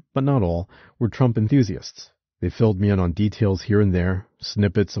 Some, but not all, were Trump enthusiasts. They filled me in on details here and there,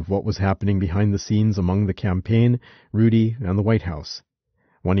 snippets of what was happening behind the scenes among the campaign, Rudy, and the White House.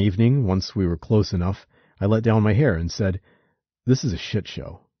 One evening, once we were close enough, I let down my hair and said, This is a shit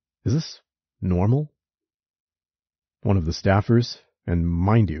show. Is this normal? One of the staffers, and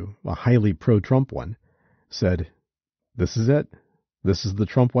mind you, a highly pro-Trump one, said, This is it. This is the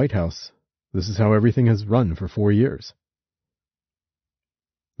Trump White House. This is how everything has run for 4 years.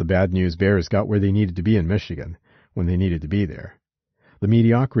 The Bad News Bears got where they needed to be in Michigan, when they needed to be there. The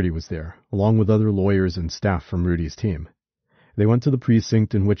Mediocrity was there, along with other lawyers and staff from Rudy's team. They went to the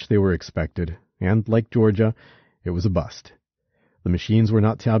precinct in which they were expected, and, like Georgia, it was a bust. The machines were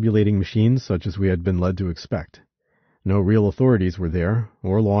not tabulating machines such as we had been led to expect. No real authorities were there,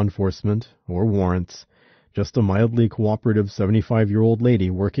 or law enforcement, or warrants, just a mildly cooperative 75-year-old lady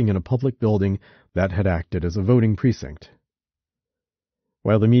working in a public building that had acted as a voting precinct.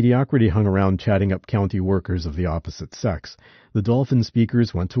 While the mediocrity hung around chatting up county workers of the opposite sex, the Dolphin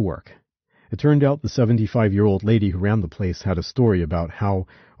speakers went to work. It turned out the 75-year-old lady who ran the place had a story about how,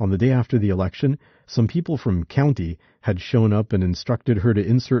 on the day after the election, some people from county had shown up and instructed her to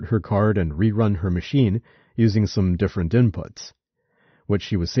insert her card and rerun her machine using some different inputs. What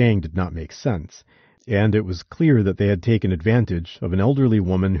she was saying did not make sense, and it was clear that they had taken advantage of an elderly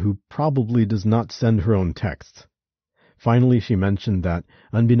woman who probably does not send her own texts. Finally, she mentioned that,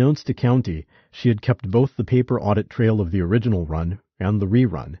 unbeknownst to county, she had kept both the paper audit trail of the original run and the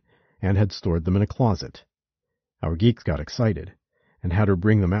rerun, and had stored them in a closet. Our geeks got excited, and had her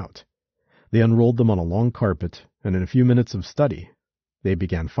bring them out. They unrolled them on a long carpet, and in a few minutes of study, they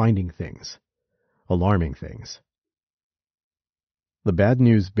began finding things. Alarming things. The bad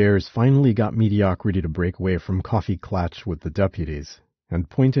news bears finally got mediocrity to break away from coffee clatch with the deputies, and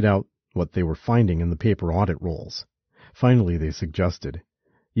pointed out what they were finding in the paper audit rolls. Finally, they suggested,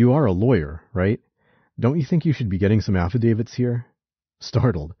 "You are a lawyer, right? Don't you think you should be getting some affidavits here?"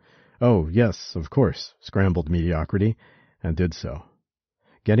 Startled, "Oh, yes, of course," scrambled mediocrity, and did so.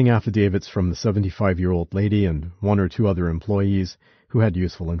 Getting affidavits from the 75-year-old lady and one or two other employees who had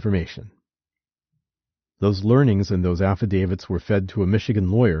useful information. Those learnings and those affidavits were fed to a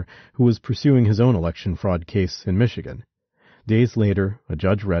Michigan lawyer who was pursuing his own election fraud case in Michigan. Days later, a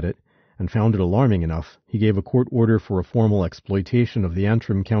judge read it, and found it alarming enough, he gave a court order for a formal exploitation of the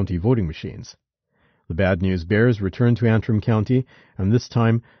Antrim County voting machines. The bad news bears returned to Antrim County, and this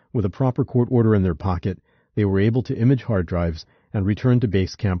time, with a proper court order in their pocket, they were able to image hard drives and return to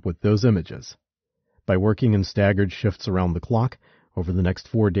base camp with those images. By working in staggered shifts around the clock, over the next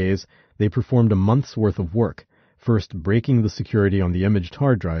 4 days, they performed a month's worth of work, first breaking the security on the imaged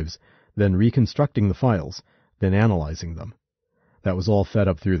hard drives, then reconstructing the files, then analyzing them. That was all fed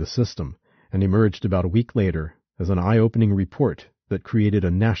up through the system, and emerged about a week later as an eye-opening report that created a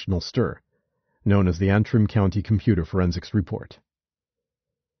national stir, known as the Antrim County Computer Forensics Report.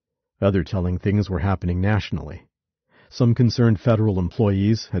 Other telling things were happening nationally. Some concerned federal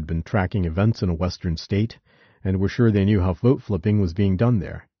employees had been tracking events in a western state, and were sure they knew how vote flipping was being done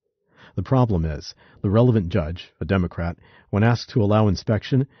there. The problem is, the relevant judge, a Democrat, when asked to allow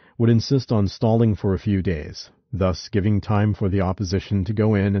inspection, would insist on stalling for a few days, thus giving time for the opposition to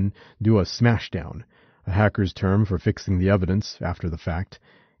go in and do a smashdown, a hacker's term for fixing the evidence after the fact,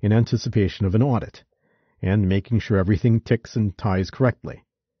 in anticipation of an audit, and making sure everything ticks and ties correctly.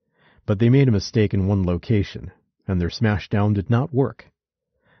 But they made a mistake in one location, and their smashdown did not work.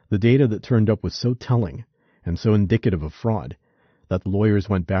 The data that turned up was so telling, and so indicative of fraud, that the lawyers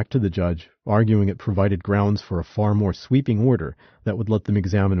went back to the judge, arguing it provided grounds for a far more sweeping order that would let them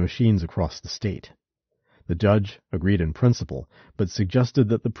examine machines across the state. The judge agreed in principle, but suggested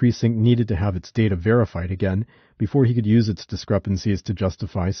that the precinct needed to have its data verified again before he could use its discrepancies to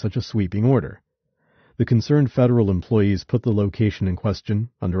justify such a sweeping order. The concerned federal employees put the location in question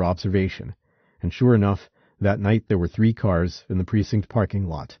under observation, and sure enough, that night there were 3 cars in the precinct parking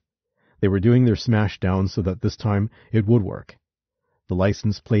lot. They were doing their smashdown so that this time it would work. The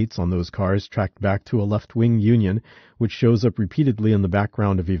license plates on those cars tracked back to a left-wing union, which shows up repeatedly in the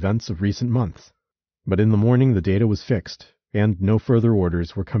background of events of recent months. But in the morning the data was fixed, and no further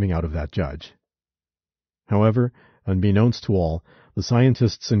orders were coming out of that judge. However, unbeknownst to all, the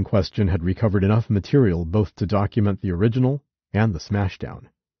scientists in question had recovered enough material both to document the original and the smashdown.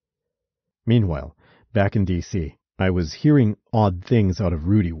 Meanwhile, back in D.C., I was hearing odd things out of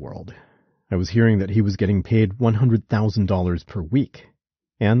Rudy World. I was hearing that he was getting paid $100,000 per week,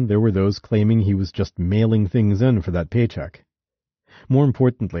 and there were those claiming he was just mailing things in for that paycheck. More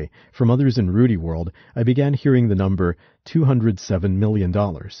importantly, from others in Rudy World, I began hearing the number $207 million.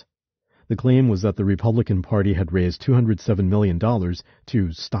 The claim was that the Republican Party had raised $207 million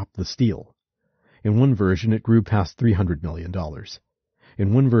to stop the steal. In one version, it grew past $300 million.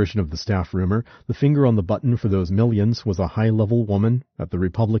 In one version of the staff rumor, the finger on the button for those millions was a high-level woman at the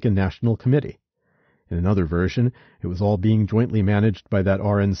Republican National Committee. In another version, it was all being jointly managed by that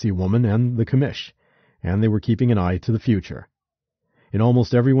RNC woman and the commish, and they were keeping an eye to the future. In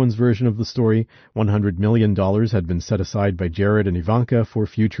almost everyone's version of the story, $100 million had been set aside by Jared and Ivanka for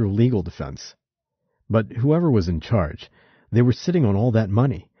future legal defense. But whoever was in charge, they were sitting on all that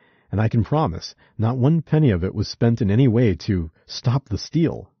money, and I can promise not one penny of it was spent in any way to stop the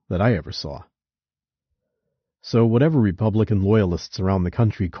steal that I ever saw. So whatever Republican loyalists around the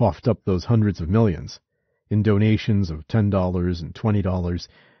country coughed up those hundreds of millions, in donations of $10 and $20,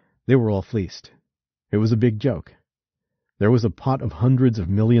 they were all fleeced. It was a big joke. There was a pot of hundreds of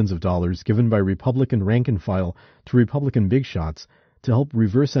millions of dollars given by Republican rank-and-file to Republican big shots to help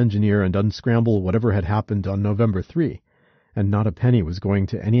reverse engineer and unscramble whatever had happened on November 3, and not a penny was going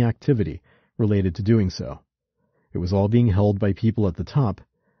to any activity related to doing so. It was all being held by people at the top,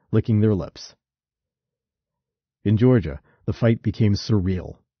 licking their lips. In Georgia, the fight became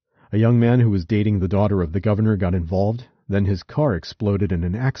surreal. A young man who was dating the daughter of the governor got involved, then his car exploded in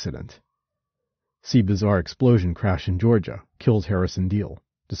an accident. See bizarre explosion crash in Georgia, killed Harrison Deal,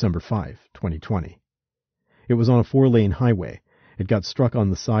 December 5, 2020. It was on a 4-lane highway. It got struck on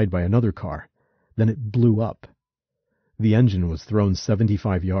the side by another car. Then it blew up. The engine was thrown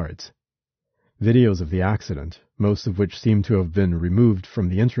 75 yards. Videos of the accident, most of which seem to have been removed from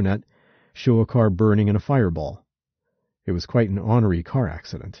the internet, show a car burning in a fireball. It was quite an ornery car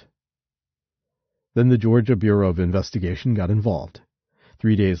accident. Then the Georgia Bureau of Investigation got involved.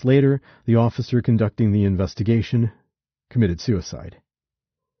 3 days later, the officer conducting the investigation committed suicide.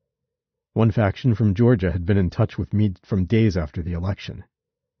 One faction from Georgia had been in touch with me from days after the election.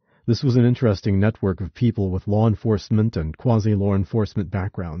 This was an interesting network of people with law enforcement and quasi-law enforcement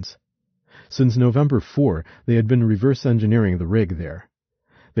backgrounds. Since November 4, they had been reverse engineering the rig there.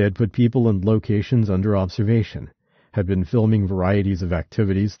 They had put people and locations under observation, had been filming varieties of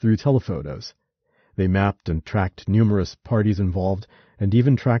activities through telephotos. They mapped and tracked numerous parties involved, and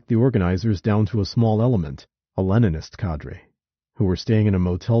even tracked the organizers down to a small element, a Leninist cadre, who were staying in a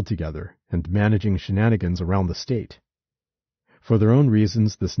motel together and managing shenanigans around the state. For their own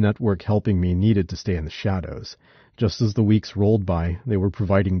reasons, this network helping me needed to stay in the shadows. Just as the weeks rolled by, they were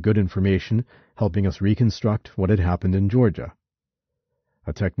providing good information, helping us reconstruct what had happened in Georgia.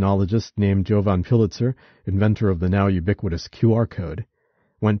 A technologist named Jovan Pilitzer, inventor of the now ubiquitous QR code,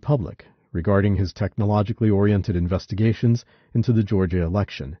 went public regarding his technologically oriented investigations into the Georgia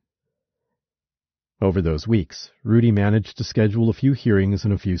election. Over those weeks, Rudy managed to schedule a few hearings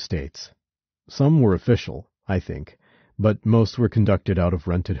in a few states. Some were official, I think, but most were conducted out of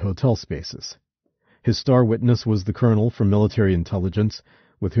rented hotel spaces. His star witness was the colonel from military intelligence,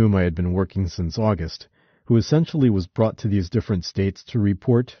 with whom I had been working since August, who essentially was brought to these different states to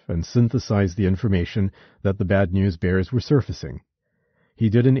report and synthesize the information that the bad news bears were surfacing. He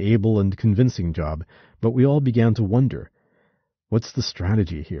did an able and convincing job, but we all began to wonder, what's the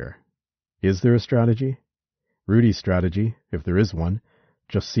strategy here? Is there a strategy? Rudy's strategy, if there is one,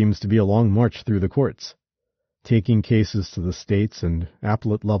 just seems to be a long march through the courts, taking cases to the states and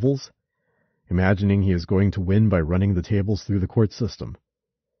appellate levels, imagining he is going to win by running the tables through the court system.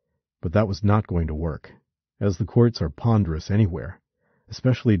 But that was not going to work, as the courts are ponderous anywhere,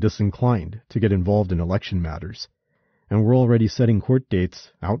 especially disinclined to get involved in election matters, and we're already setting court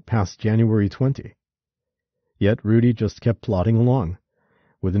dates out past January 20. Yet Rudy just kept plodding along,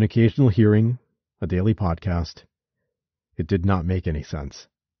 with an occasional hearing, a daily podcast. It did not make any sense.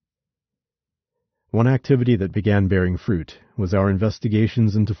 One activity that began bearing fruit was our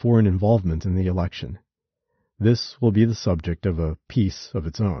investigations into foreign involvement in the election. This will be the subject of a piece of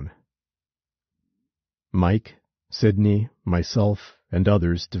its own. Mike, Sidney, myself, and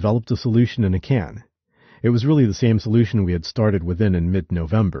others developed a solution in a can. It was really the same solution we had started within in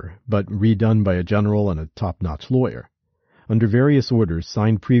mid-November, but redone by a general and a top-notch lawyer. Under various orders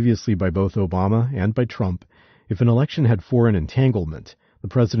signed previously by both Obama and by Trump, if an election had foreign entanglement, the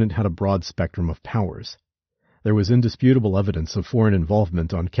president had a broad spectrum of powers. There was indisputable evidence of foreign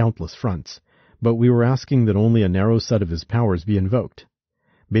involvement on countless fronts, but we were asking that only a narrow set of his powers be invoked.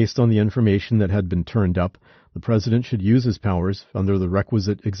 Based on the information that had been turned up, the president should use his powers under the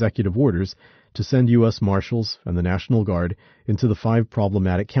requisite executive orders to send U.S. Marshals and the National Guard into the 5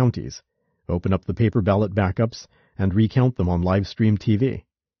 problematic counties, open up the paper ballot backups, and recount them on live-stream TV.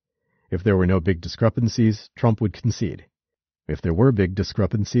 If there were no big discrepancies, Trump would concede. If there were big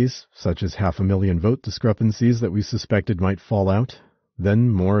discrepancies, such as 500,000 vote discrepancies that we suspected might fall out, then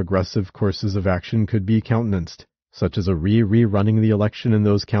more aggressive courses of action could be countenanced, such as a rerunning the election in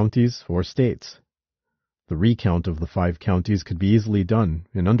those counties or states. The recount of the 5 counties could be easily done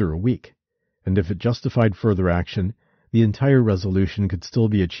in under a week, and if it justified further action, the entire resolution could still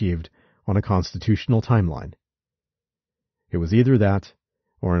be achieved on a constitutional timeline. It was either that,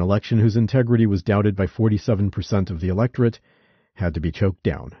 or an election whose integrity was doubted by 47% of the electorate had to be choked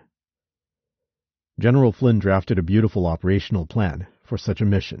down. General Flynn drafted a beautiful operational plan for such a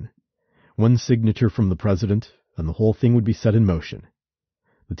mission. One signature from the president, and the whole thing would be set in motion.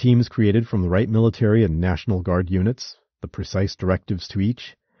 The teams created from the right military and National Guard units, the precise directives to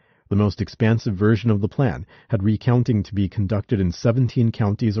each. The most expansive version of the plan had recounting to be conducted in 17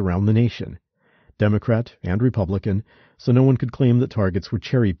 counties around the nation, Democrat and Republican, so no one could claim that targets were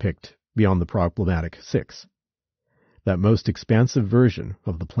cherry-picked beyond the problematic 6. That most expansive version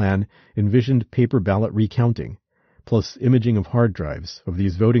of the plan envisioned paper ballot recounting, plus imaging of hard drives of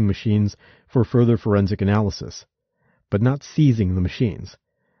these voting machines for further forensic analysis, but not seizing the machines.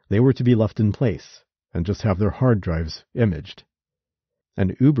 They were to be left in place and just have their hard drives imaged.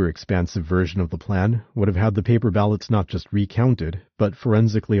 An uber-expansive version of the plan would have had the paper ballots not just recounted, but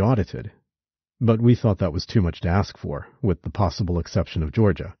forensically audited. But we thought that was too much to ask for, with the possible exception of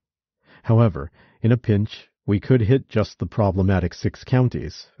Georgia. However, in a pinch, we could hit just the problematic 6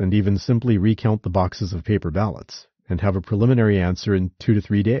 counties, and even simply recount the boxes of paper ballots, and have a preliminary answer in 2 to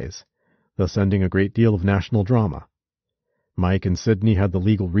 3 days, thus ending a great deal of national drama. Mike and Sydney had the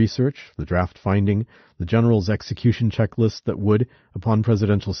legal research, the draft finding, the general's execution checklist that would, upon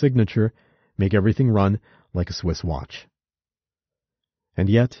presidential signature, make everything run like a Swiss watch. And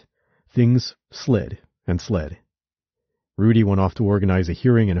yet, things slid and slid. Rudy went off to organize a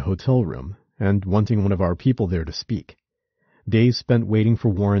hearing in a hotel room, and wanting one of our people there to speak. Days spent waiting for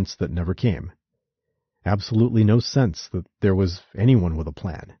warrants that never came. Absolutely no sense that there was anyone with a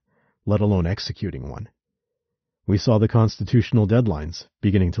plan, let alone executing one. We saw the constitutional deadlines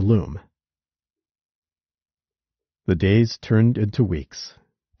beginning to loom. The days turned into weeks.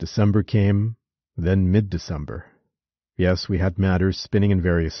 December came, then mid-December. Yes, we had matters spinning in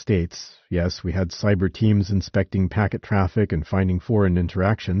various states. Yes, we had cyber teams inspecting packet traffic and finding foreign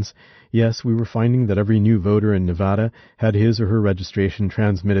interactions. Yes, we were finding that every new voter in Nevada had his or her registration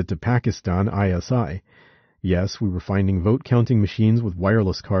transmitted to Pakistan ISI. Yes, we were finding vote-counting machines with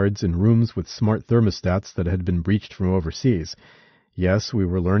wireless cards in rooms with smart thermostats that had been breached from overseas. Yes, we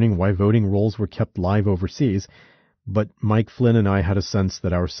were learning why voting rolls were kept live overseas, but Mike Flynn and I had a sense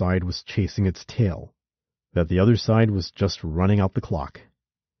that our side was chasing its tail, that the other side was just running out the clock,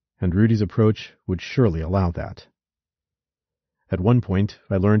 and Rudy's approach would surely allow that. At one point,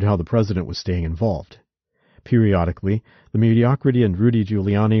 I learned how the president was staying involved. Periodically, the mediocrity and Rudy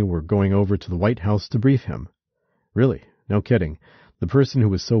Giuliani were going over to the White House to brief him. Really, no kidding. The person who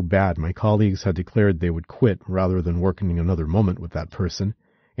was so bad my colleagues had declared they would quit rather than working another moment with that person,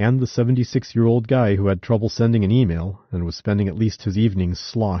 and the 76-year-old guy who had trouble sending an email and was spending at least his evenings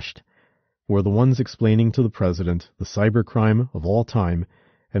sloshed, were the ones explaining to the president the cybercrime of all time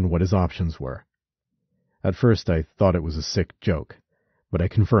and what his options were. At first I thought it was a sick joke, but I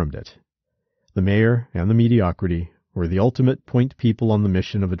confirmed it. The mayor and the mediocrity were the ultimate point people on the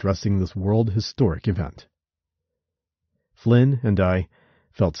mission of addressing this world historic event. Flynn and I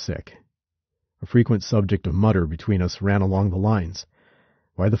felt sick. A frequent subject of mutter between us ran along the lines.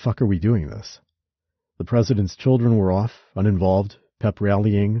 Why the fuck are we doing this? The president's children were off, uninvolved, pep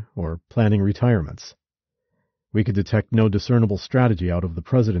rallying, or planning retirements. We could detect no discernible strategy out of the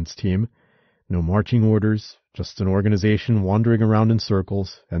president's team, no marching orders, just an organization wandering around in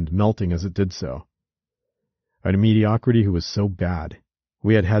circles and melting as it did so. A mediocrity who was so bad,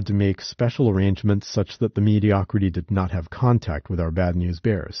 we had had to make special arrangements such that the mediocrity did not have contact with our bad news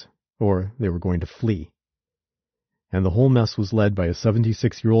bears, or they were going to flee. And the whole mess was led by a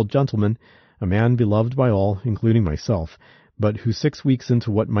 76-year-old gentleman, a man beloved by all, including myself, but who 6 weeks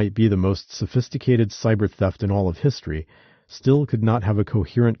into what might be the most sophisticated cyber theft in all of history, still could not have a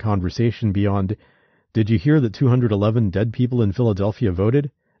coherent conversation beyond, "Did you hear that 211 dead people in Philadelphia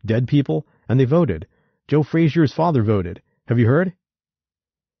voted? Dead people? And they voted. Joe Frazier's father voted. Have you heard?"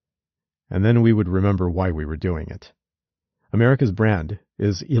 And then we would remember why we were doing it. America's brand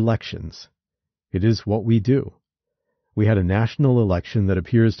is elections. It is what we do. We had a national election that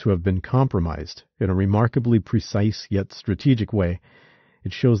appears to have been compromised in a remarkably precise yet strategic way.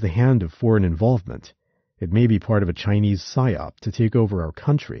 It shows the hand of foreign involvement. It may be part of a Chinese psyop to take over our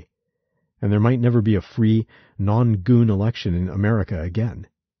country. And there might never be a free, non-goon election in America again.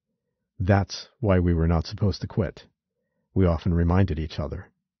 That's why we were not supposed to quit. We often reminded each other.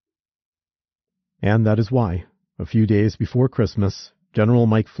 And that is why, a few days before Christmas, General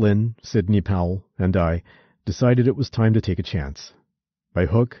Mike Flynn, Sidney Powell, and I decided it was time to take a chance. By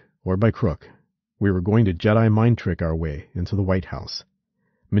hook or by crook, we were going to Jedi mind trick our way into the White House,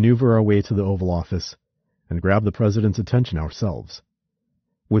 maneuver our way to the Oval Office, and grab the president's attention ourselves,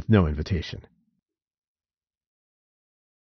 with no invitation.